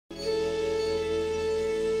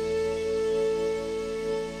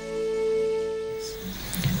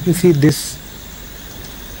You see, this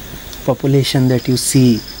population that you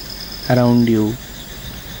see around you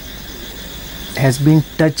has been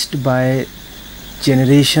touched by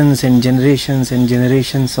generations and generations and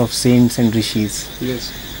generations of saints and rishis.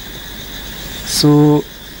 Yes. So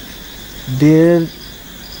there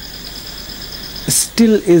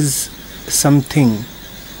still is something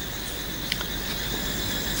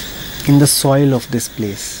in the soil of this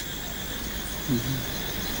place.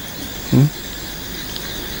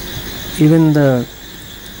 Even the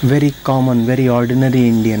very common, very ordinary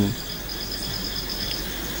Indian,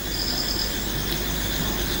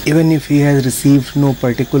 even if he has received no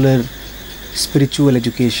particular spiritual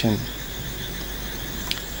education,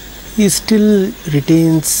 he still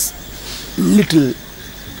retains little,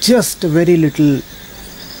 just a very little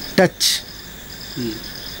touch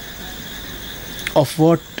of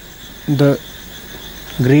what the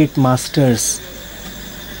great masters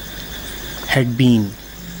had been.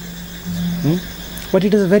 But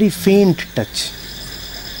it is a very faint touch.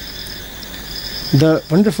 The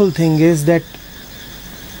wonderful thing is that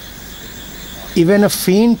even a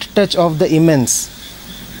faint touch of the immense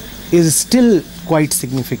is still quite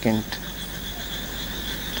significant.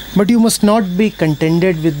 But you must not be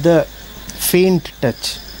contented with the faint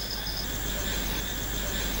touch.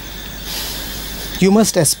 You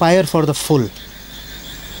must aspire for the full,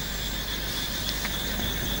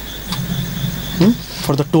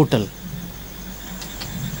 for the total.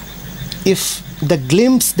 If the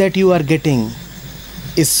glimpse that you are getting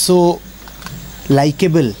is so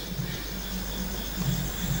likable,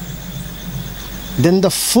 then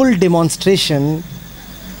the full demonstration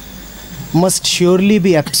must surely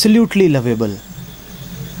be absolutely lovable.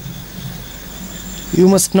 You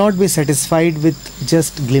must not be satisfied with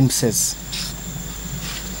just glimpses.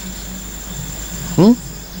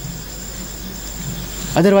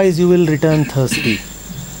 Otherwise you will return thirsty.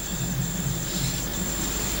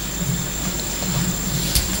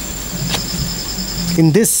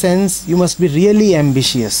 In this sense, you must be really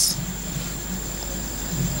ambitious.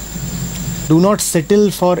 Do not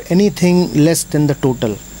settle for anything less than the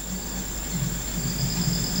total.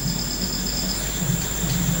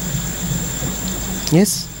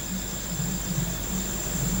 Yes?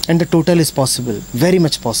 And the total is possible, very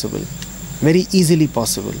much possible, very easily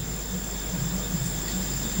possible.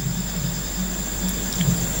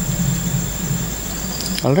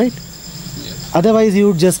 All right? Yes. Otherwise, you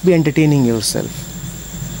would just be entertaining yourself.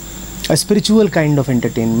 A spiritual kind of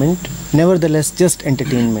entertainment, nevertheless, just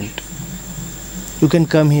entertainment. You can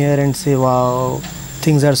come here and say, wow,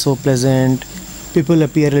 things are so pleasant, people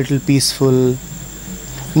appear a little peaceful,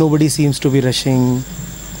 nobody seems to be rushing,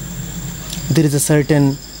 there is a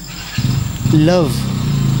certain love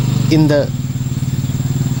in the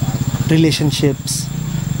relationships.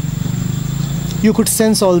 You could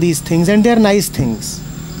sense all these things, and they are nice things.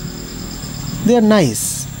 They are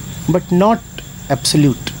nice, but not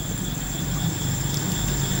absolute.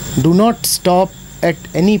 Do not stop at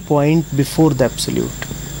any point before the absolute.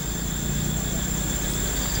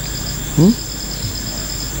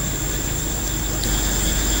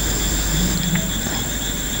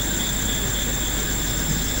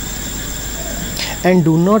 And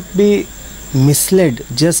do not be misled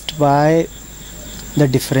just by the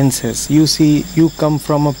differences. You see, you come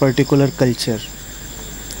from a particular culture.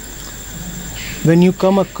 When you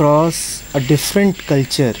come across a different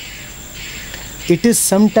culture, it is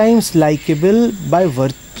sometimes likable by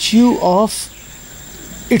virtue of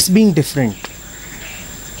its being different.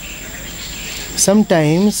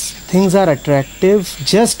 Sometimes things are attractive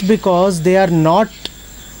just because they are not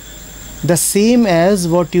the same as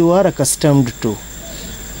what you are accustomed to.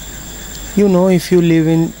 You know, if you live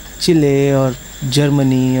in Chile or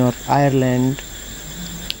Germany or Ireland,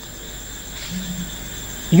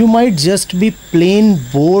 you might just be plain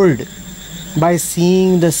bored by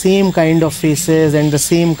seeing the same kind of faces and the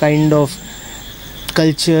same kind of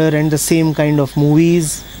culture and the same kind of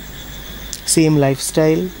movies, same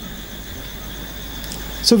lifestyle.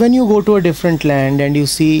 So when you go to a different land and you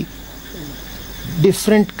see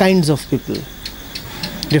different kinds of people,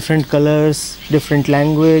 different colors, different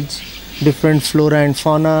language, different flora and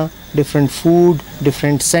fauna, different food,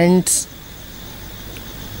 different scents,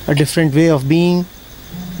 a different way of being,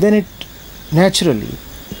 then it naturally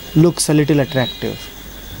looks a little attractive.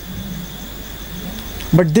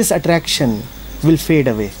 But this attraction will fade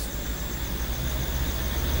away.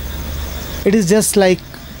 It is just like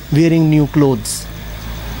wearing new clothes,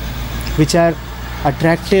 which are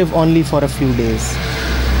attractive only for a few days.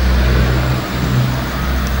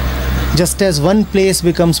 Just as one place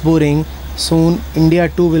becomes boring, soon India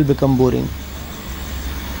too will become boring.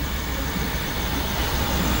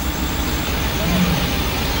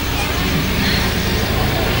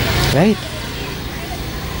 right?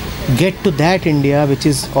 Get to that India which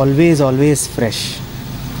is always fresh.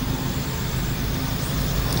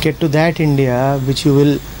 Get to that India which you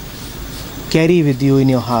will carry with you in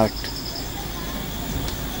your heart.